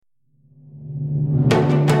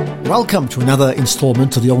Welcome to another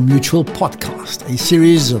installment of the Old Mutual podcast, a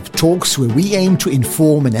series of talks where we aim to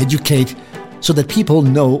inform and educate so that people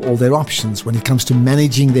know all their options when it comes to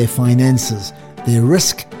managing their finances, their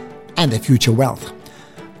risk, and their future wealth.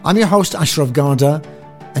 I'm your host, Ashraf Garda,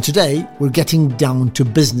 and today we're getting down to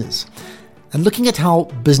business and looking at how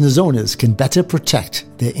business owners can better protect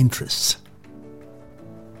their interests.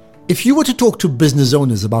 If you were to talk to business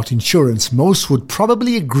owners about insurance, most would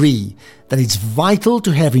probably agree that it's vital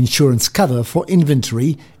to have insurance cover for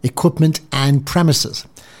inventory, equipment, and premises.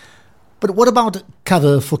 But what about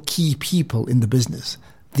cover for key people in the business,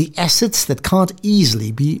 the assets that can't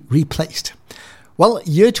easily be replaced? Well,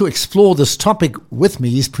 here to explore this topic with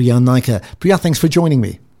me is Priya Naika. Priya, thanks for joining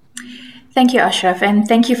me. Thank you, Ashraf, and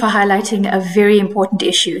thank you for highlighting a very important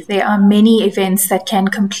issue. There are many events that can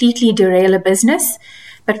completely derail a business,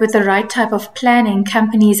 but with the right type of planning,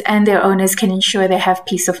 companies and their owners can ensure they have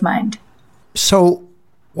peace of mind. So,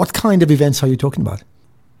 what kind of events are you talking about?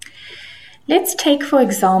 Let's take, for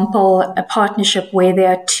example, a partnership where there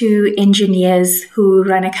are two engineers who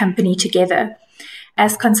run a company together.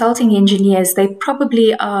 As consulting engineers, they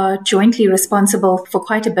probably are jointly responsible for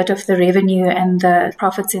quite a bit of the revenue and the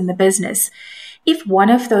profits in the business. If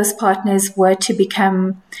one of those partners were to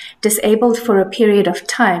become disabled for a period of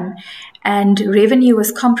time and revenue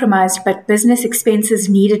was compromised but business expenses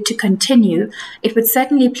needed to continue, it would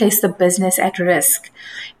certainly place the business at risk.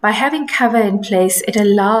 By having cover in place, it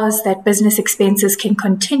allows that business expenses can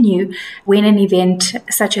continue when an event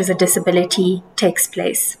such as a disability takes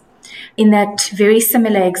place. In that very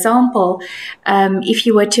similar example, if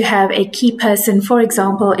you were to have a key person, for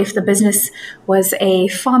example, if the business was a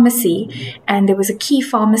pharmacy and there was a key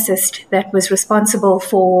pharmacist that was responsible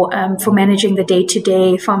for managing the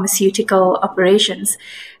day-to-day pharmaceutical operations,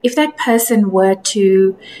 if that person were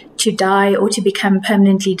to die or to become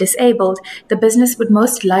permanently disabled, the business would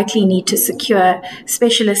most likely need to secure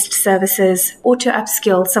specialist services or to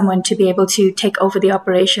upskill someone to be able to take over the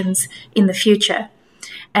operations in the future.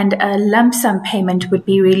 And a lump sum payment would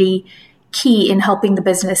be really key in helping the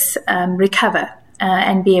business recover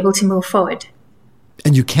and be able to move forward.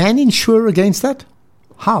 And you can insure against that?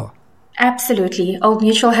 How? Absolutely. Old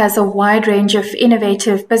Mutual has a wide range of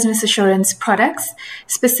innovative business assurance products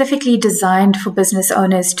specifically designed for business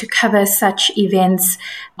owners to cover such events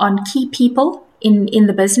on key people in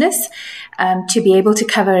the business, to be able to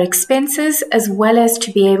cover expenses as well as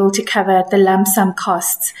to be able to cover the lump sum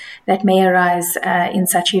costs that may arise in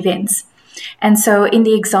such events. And so in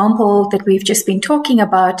the example that we've just been talking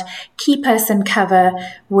about, key person cover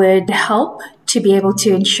would help to be able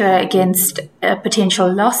to insure against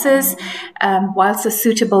potential losses whilst a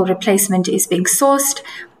suitable replacement is being sourced.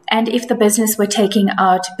 And if the business were taking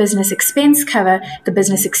out business expense cover, the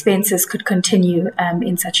business expenses could continue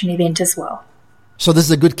in such an event as well. So this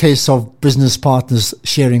is a good case of business partners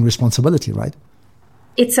sharing responsibility, right?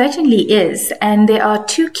 It certainly is. And there are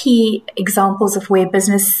two key examples of where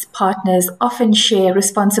business partners often share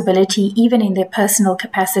responsibility, even in their personal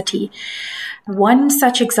capacity. One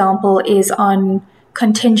such example is on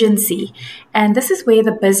contingency. And this is where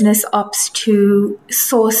the business opts to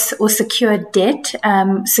source or secure debt,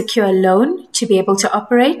 secure a loan to be able to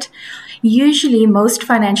operate. Usually, most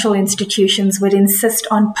financial institutions would insist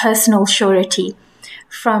on personal surety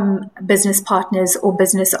from business partners or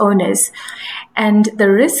business owners. And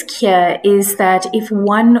the risk here is that if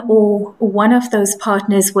one of those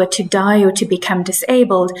partners were to die or to become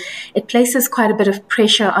disabled, it places quite a bit of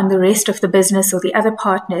pressure on the rest of the business or the other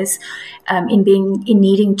partners in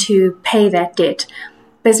needing to pay that debt.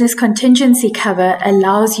 Business contingency cover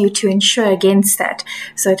allows you to insure against that.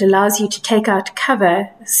 So it allows you to take out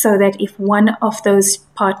cover so that if one of those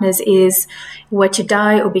partners were to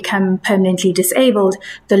die or become permanently disabled,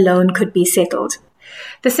 the loan could be settled.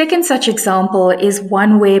 The second such example is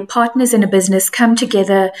one where partners in a business come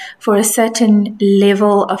together for a certain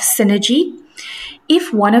level of synergy.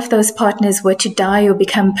 If one of those partners were to die or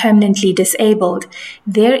become permanently disabled,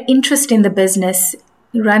 their interest in the business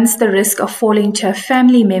runs the risk of falling to a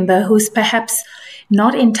family member who's perhaps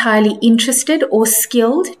not entirely interested or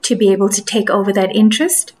skilled to be able to take over that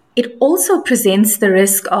interest. It also presents the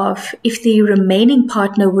risk of, if the remaining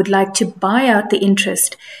partner would like to buy out the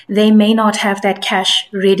interest, they may not have that cash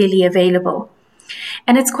readily available.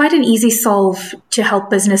 And it's quite an easy solve to help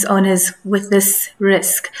business owners with this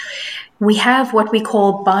risk. We have what we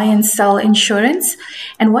call buy and sell insurance.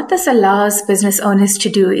 And what this allows business owners to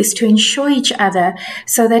do is to insure each other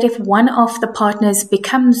so that if one of the partners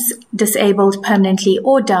becomes disabled permanently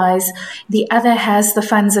or dies, the other has the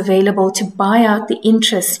funds available to buy out the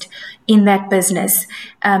interest in that business.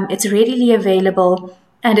 It's readily available.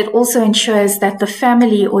 And it also ensures that the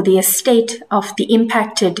family or the estate of the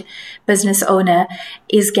impacted business owner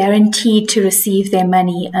is guaranteed to receive their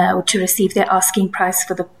money or to receive their asking price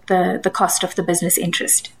for the cost of the business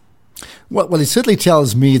interest. Well, it certainly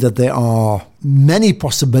tells me that there are many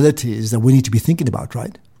possibilities that we need to be thinking about,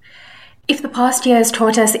 right? If the past year has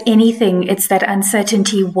taught us anything, it's that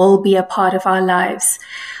uncertainty will be a part of our lives.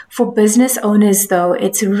 For business owners, though,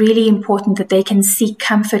 it's really important that they can seek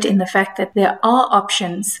comfort in the fact that there are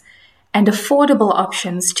options and affordable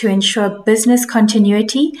options to ensure business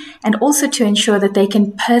continuity and also to ensure that they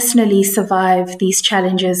can personally survive these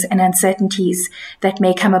challenges and uncertainties that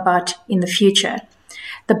may come about in the future.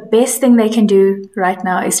 The best thing they can do right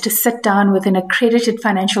now is to sit down with an accredited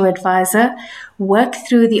financial advisor, work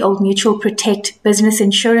through the Old Mutual Protect business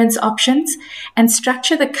insurance options, and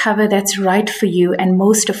structure the cover that's right for you and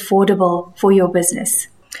most affordable for your business.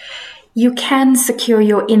 You can secure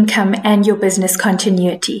your income and your business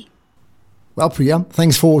continuity. Well, Priya,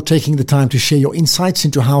 thanks for taking the time to share your insights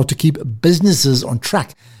into how to keep businesses on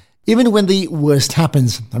track. Even when the worst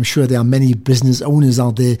happens, I'm sure there are many business owners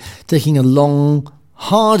out there taking a long,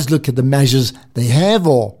 hard look at the measures they have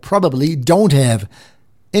or probably don't have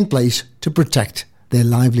in place to protect their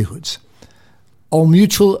livelihoods. Old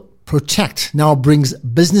Mutual Protect now brings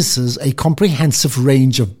businesses a comprehensive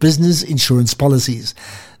range of business insurance policies.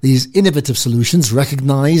 These innovative solutions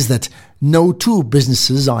recognize that no two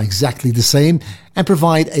businesses are exactly the same and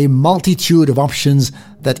provide a multitude of options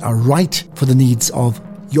that are right for the needs of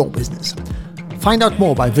your business. Find out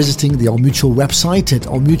more by visiting the Old Mutual website at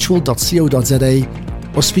oldmutual.co.za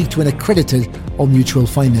or speak to an accredited Old Mutual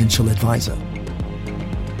financial advisor.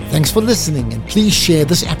 Thanks for listening, and please share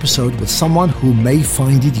this episode with someone who may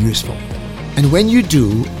find it useful. And when you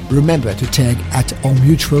do, remember to tag @Old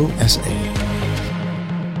Mutual SA.